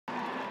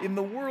In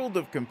the world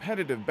of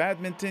competitive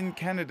badminton,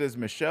 Canada's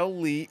Michelle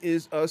Lee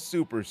is a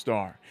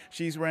superstar.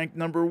 She's ranked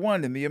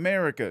 #1 in the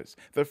Americas,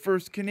 the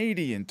first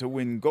Canadian to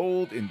win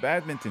gold in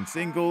badminton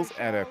singles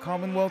at a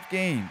Commonwealth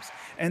Games,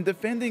 and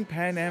defending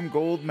Pan Am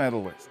gold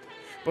medalist.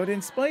 But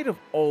in spite of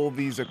all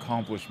these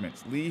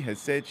accomplishments, Lee has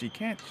said she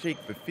can't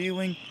shake the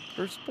feeling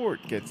her sport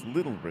gets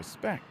little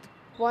respect.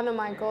 One of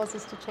my goals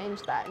is to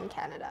change that in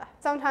Canada.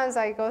 Sometimes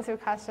I go through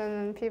customs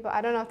and people,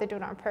 I don't know if they do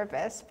it on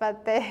purpose,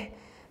 but they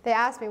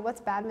ask me,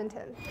 what's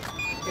badminton?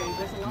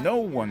 No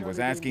one was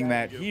asking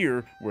that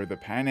here, where the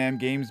Pan Am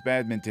Games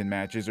badminton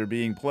matches are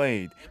being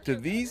played. To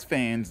these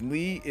fans,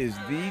 Lee is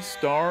the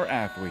star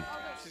athlete.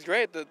 She's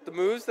great. The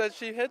moves that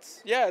she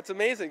hits, yeah, it's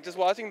amazing. Just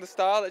watching the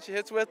style that she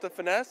hits with, the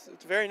finesse,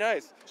 it's very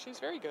nice. She's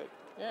very good.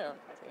 Yeah,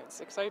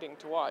 it's exciting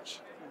to watch.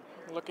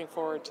 I'm looking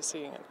forward to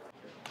seeing it.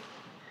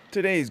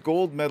 Today's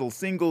gold medal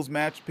singles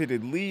match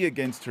pitted Lee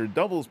against her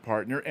doubles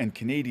partner and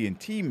Canadian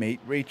teammate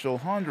Rachel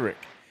Hondrick,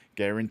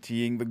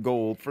 guaranteeing the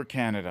gold for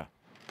Canada.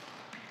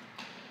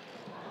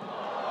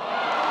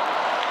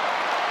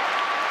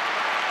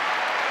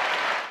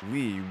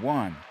 Lee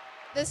won.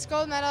 This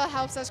gold medal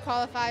helps us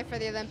qualify for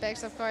the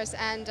Olympics, of course,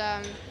 and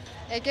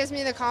it gives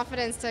me the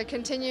confidence to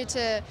continue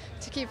to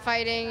keep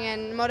fighting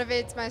and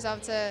motivates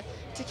myself to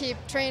keep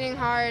training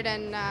hard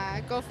and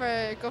go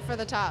for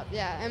the top.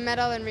 Yeah, and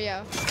medal in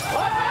Rio.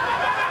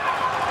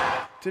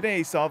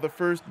 Today saw the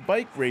first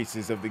bike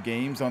races of the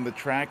Games on the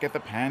track at the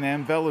Pan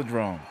Am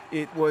Velodrome.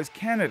 It was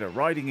Canada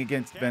riding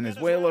against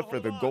Venezuela for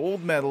the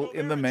gold medal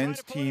in the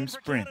men's team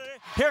sprint.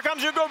 Here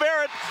comes Hugo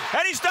Barrett,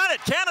 and he's done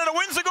it! Canada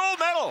wins the gold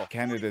medal!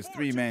 Canada's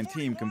three-man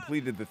team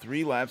completed the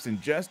 3 laps in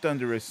just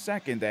under a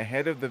second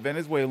ahead of the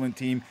Venezuelan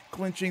team,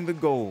 clinching the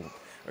gold,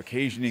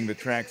 occasioning the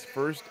track's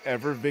first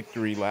ever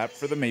victory lap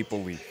for the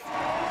Maple Leaf.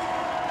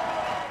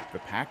 The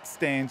packed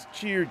stands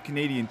cheered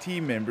Canadian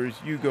team members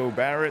Hugo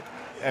Barrett,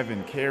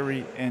 Evan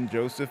Carey, and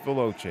Joseph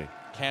Veloce.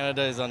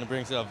 Canada is on the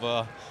brink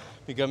of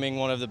becoming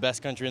one of the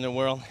best countries in the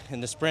world in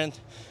the sprint,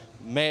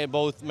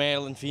 both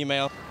male and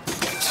female.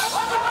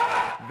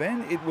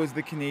 Then it was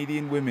the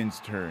Canadian women's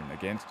turn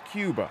against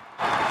Cuba.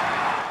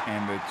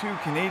 And the 2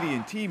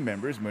 Canadian team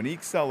members,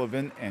 Monique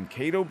Sullivan and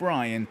Kate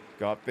O'Brien,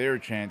 got their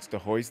chance to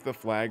hoist the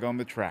flag on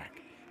the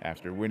track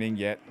after winning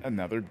yet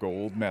another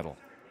gold medal.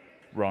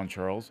 Ron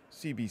Charles,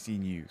 CBC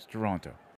News, Toronto.